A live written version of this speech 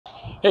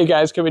Hey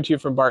guys, coming to you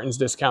from Barton's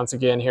Discounts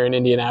again here in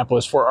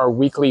Indianapolis for our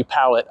weekly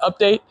pallet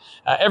update.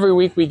 Every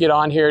week we get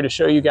on here to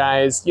show you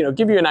guys,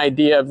 give you an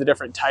idea of the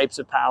different types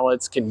of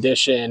pallets,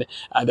 condition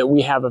that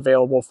we have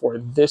available for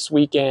this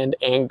weekend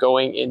and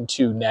going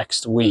into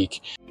next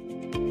week.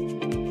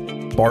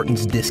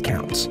 Barton's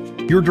Discounts,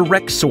 your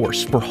direct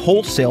source for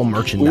wholesale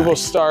merchandise. We will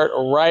start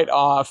right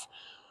off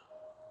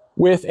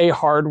with a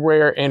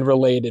hardware and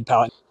related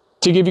pallet.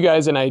 To give you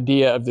guys an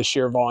idea of the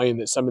sheer volume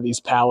that some of these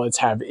pallets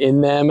have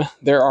in them,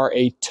 there are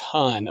a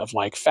ton of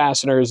like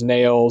fasteners,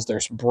 nails,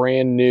 there's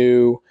brand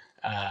new,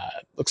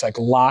 looks like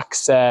lock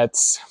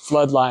sets,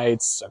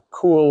 floodlights, a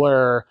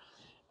cooler.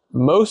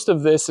 Most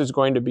of this is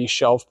going to be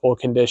shelf pull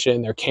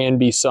condition. There can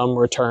be some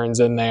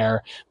returns in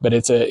there, but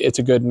it's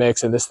a good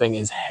mix, and this thing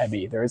is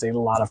heavy. There is a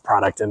lot of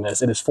product in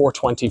this. It is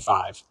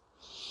 $425.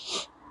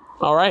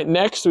 All right,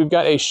 next we've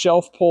got a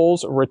shelf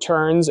pulls,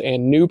 returns,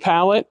 and new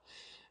pallet.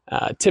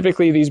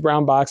 Typically, these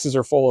brown boxes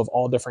are full of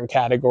all different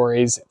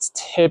categories. It's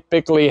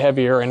typically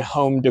heavier in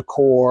home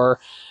decor,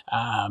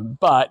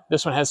 but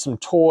this one has some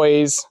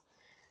toys.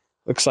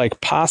 Looks like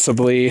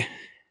possibly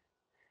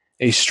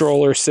a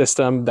stroller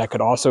system that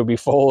could also be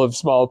full of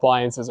small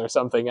appliances or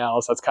something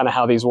else. That's kind of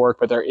how these work,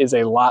 but there is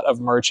a lot of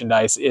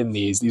merchandise in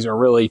these. These are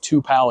really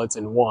two pallets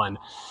in one.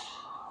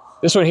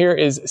 This one here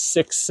is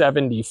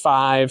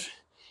 $675.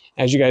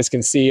 As you guys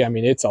can see, I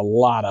mean, it's a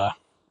lot of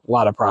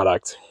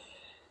product.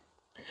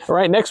 All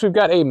right, next we've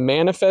got a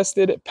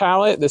manifested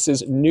pallet. This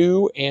is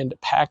new and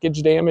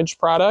package damaged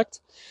product.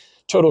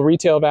 Total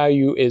retail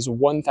value is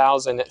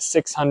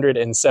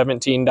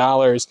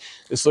 $1,617.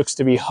 This looks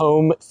to be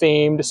home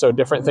themed, so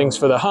different things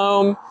for the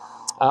home.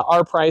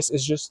 Our price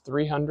is just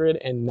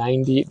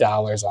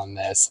 $390 on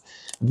this.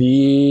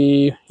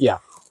 The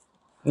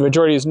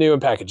majority is new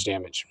and package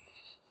damage.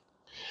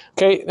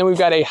 Okay, then we've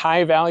got a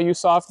high value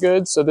soft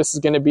goods. So this is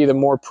going to be the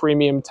more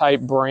premium type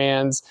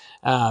brands,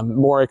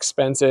 more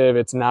expensive.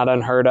 It's not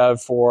unheard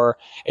of for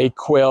a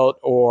quilt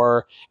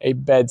or a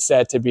bed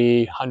set to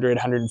be 100,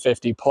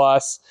 150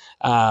 plus.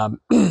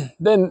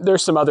 Then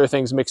there's some other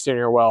things mixed in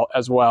here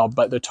as well,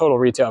 but the total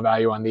retail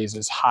value on these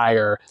is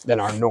higher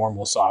than our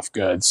normal soft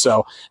goods.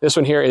 So this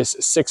one here is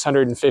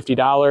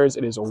 $650.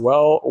 It is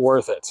well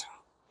worth it.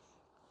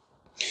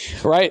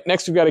 All right,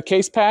 next we've got a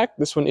case pack.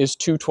 This one is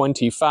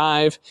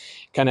 $225.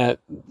 Kind of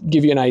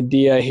give you an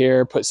idea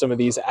here, put some of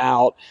these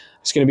out.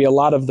 It's going to be a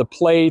lot of the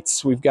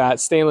plates. We've got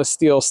stainless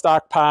steel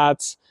stock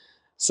pots,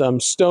 some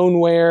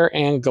stoneware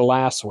and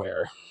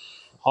glassware,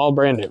 all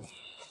brand new.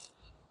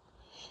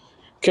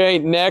 Okay,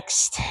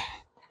 next,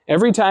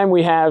 every time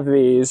we have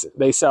these,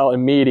 they sell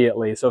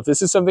immediately. So if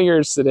this is something you're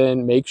interested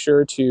in, make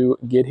sure to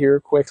get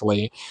here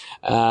quickly.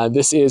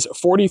 This is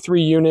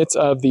 43 units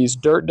of these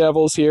Dirt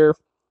Devils here.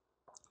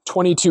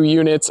 22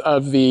 units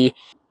of the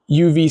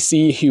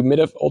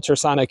UVC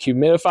ultrasonic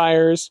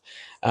humidifiers.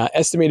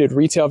 Estimated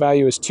retail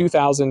value is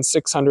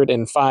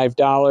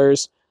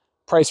 $2,605.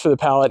 Price for the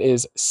pallet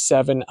is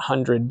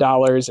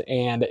 $700.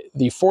 And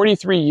the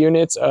 43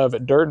 units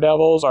of Dirt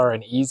Devils are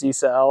an easy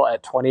sell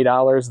at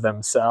 $20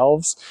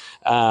 themselves.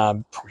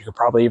 You could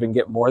probably even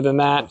get more than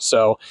that.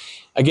 So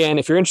again,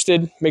 if you're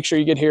interested, make sure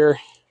you get here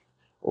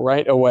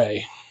right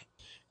away.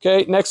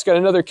 Okay, next got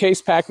another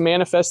case pack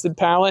manifested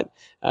pallet.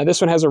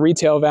 This one has a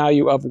retail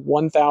value of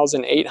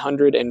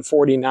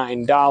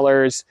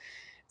 $1,849.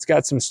 It's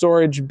got some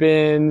storage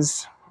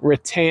bins,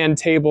 rattan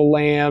table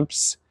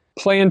lamps,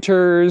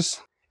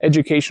 planters,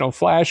 educational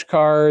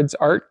flashcards,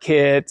 art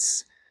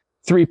kits,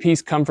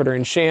 3-piece comforter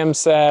and sham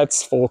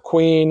sets, full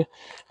queen.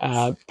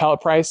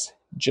 Pallet price,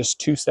 just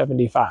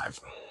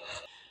 $275.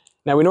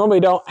 Now, we normally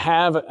don't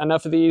have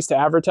enough of these to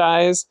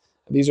advertise.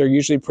 These are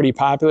usually pretty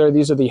popular.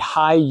 These are the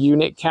high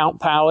unit count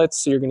pallets,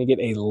 so you're going to get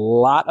a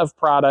lot of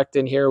product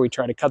in here. We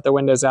try to cut the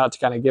windows out to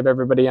kind of give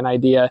everybody an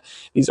idea.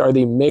 These are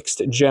the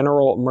mixed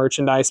general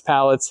merchandise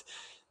pallets.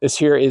 This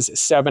here is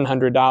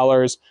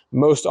 $700.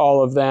 Most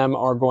all of them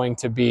are going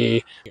to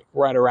be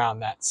right around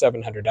that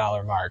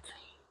 $700 mark.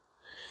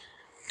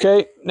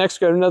 Okay,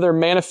 next we got another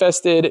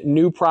manifested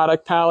new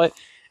product pallet.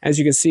 As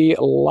you can see,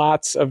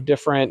 lots of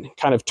different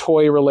kind of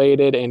toy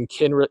related and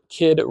kid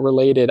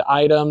related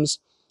items.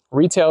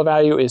 Retail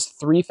value is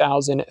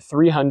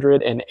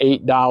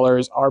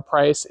 $3,308. Our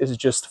price is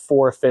just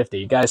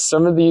 $450. Guys,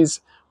 some of these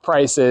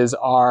prices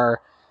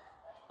are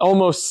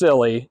almost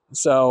silly.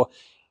 So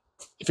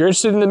if you're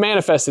interested in the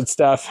manifested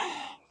stuff,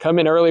 come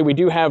in early. We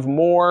do have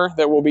more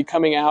that will be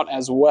coming out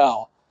as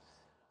well.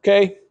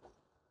 Okay,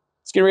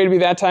 it's getting ready to be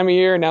that time of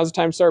year. Now's the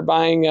time to start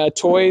buying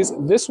toys.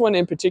 This one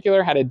in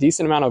particular had a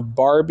decent amount of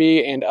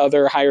Barbie and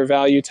other higher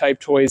value type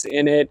toys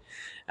in it.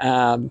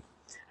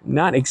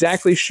 Not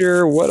exactly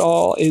sure what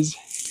all is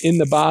in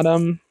the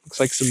bottom. Looks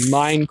like some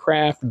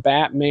Minecraft,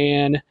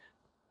 Batman, a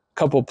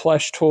couple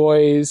plush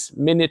toys,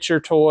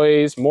 miniature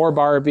toys, more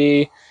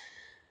Barbie,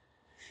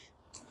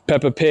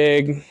 Peppa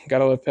Pig.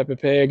 Gotta love Peppa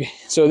Pig.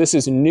 So this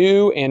is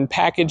new and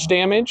package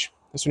damage.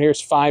 This one here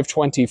is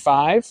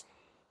 $525.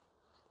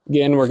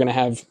 Again, we're gonna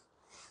have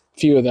a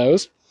few of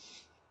those.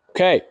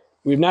 Okay,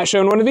 We've not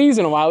shown one of these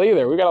in a while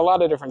either. We've got a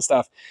lot of different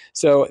stuff.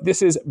 So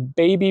this is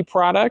baby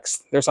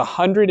products. There's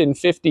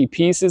 150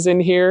 pieces in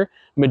here.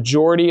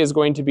 Majority is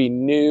going to be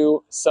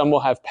new. Some will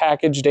have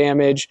package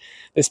damage.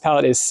 This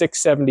pallet is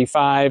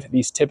 $6.75.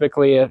 These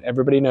typically,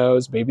 everybody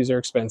knows, babies are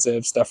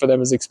expensive. Stuff for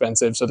them is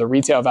expensive. So the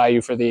retail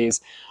value for these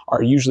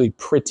are usually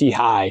pretty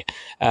high.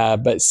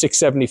 But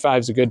 $6.75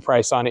 is a good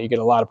price on it. You get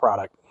a lot of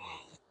product.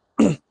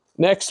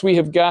 Next, we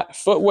have got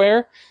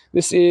footwear.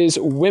 This is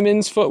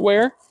women's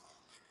footwear.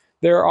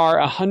 There are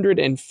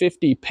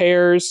 150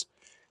 pairs.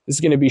 This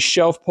is going to be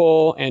shelf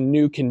pull and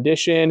new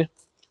condition.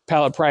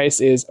 Pallet price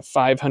is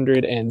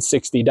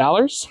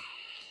 $560.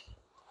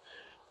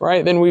 All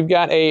right, then we've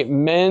got a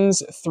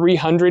men's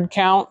 300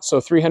 count,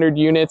 so 300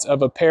 units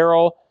of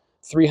apparel,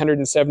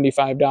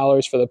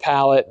 $375 for the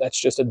pallet. That's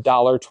just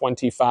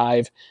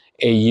 $1.25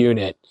 a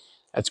unit.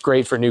 That's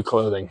great for new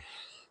clothing.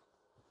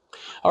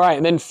 All right,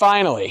 and then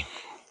finally,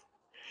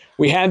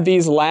 we had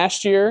these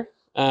last year.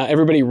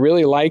 Everybody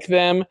really liked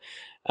them.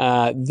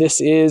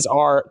 This is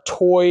our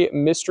toy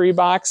mystery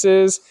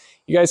boxes.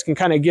 You guys can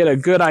kind of get a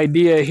good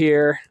idea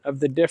here of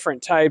the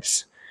different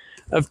types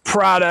of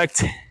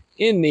product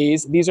in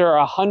these. These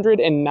are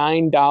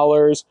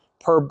 $109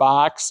 per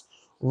box.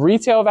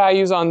 Retail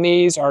values on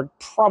these are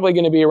probably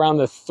going to be around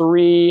the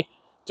 $300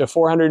 to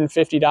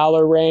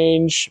 $450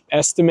 range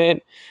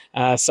estimate.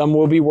 Some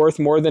will be worth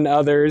more than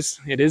others.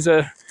 It is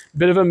a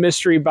bit of a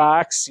mystery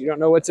box. You don't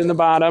know what's in the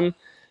bottom,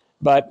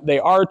 but they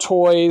are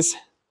toys,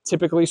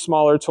 typically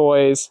smaller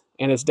toys,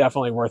 and it's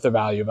definitely worth a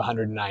value of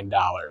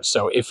 $109.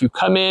 So if you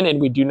come in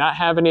and we do not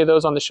have any of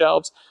those on the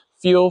shelves,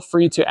 feel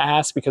free to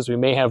ask because we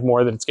may have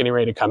more that's getting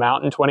ready to come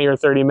out in 20 or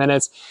 30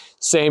 minutes.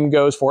 Same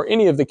goes for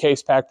any of the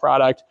case pack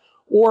product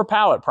or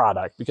pallet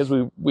product because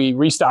we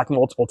restock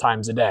multiple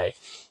times a day.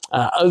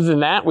 Other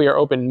than that, we are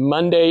open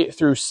Monday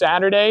through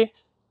Saturday,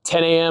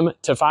 10 a.m.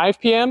 to 5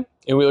 p.m.,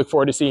 and we look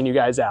forward to seeing you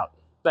guys out.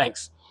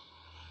 Thanks.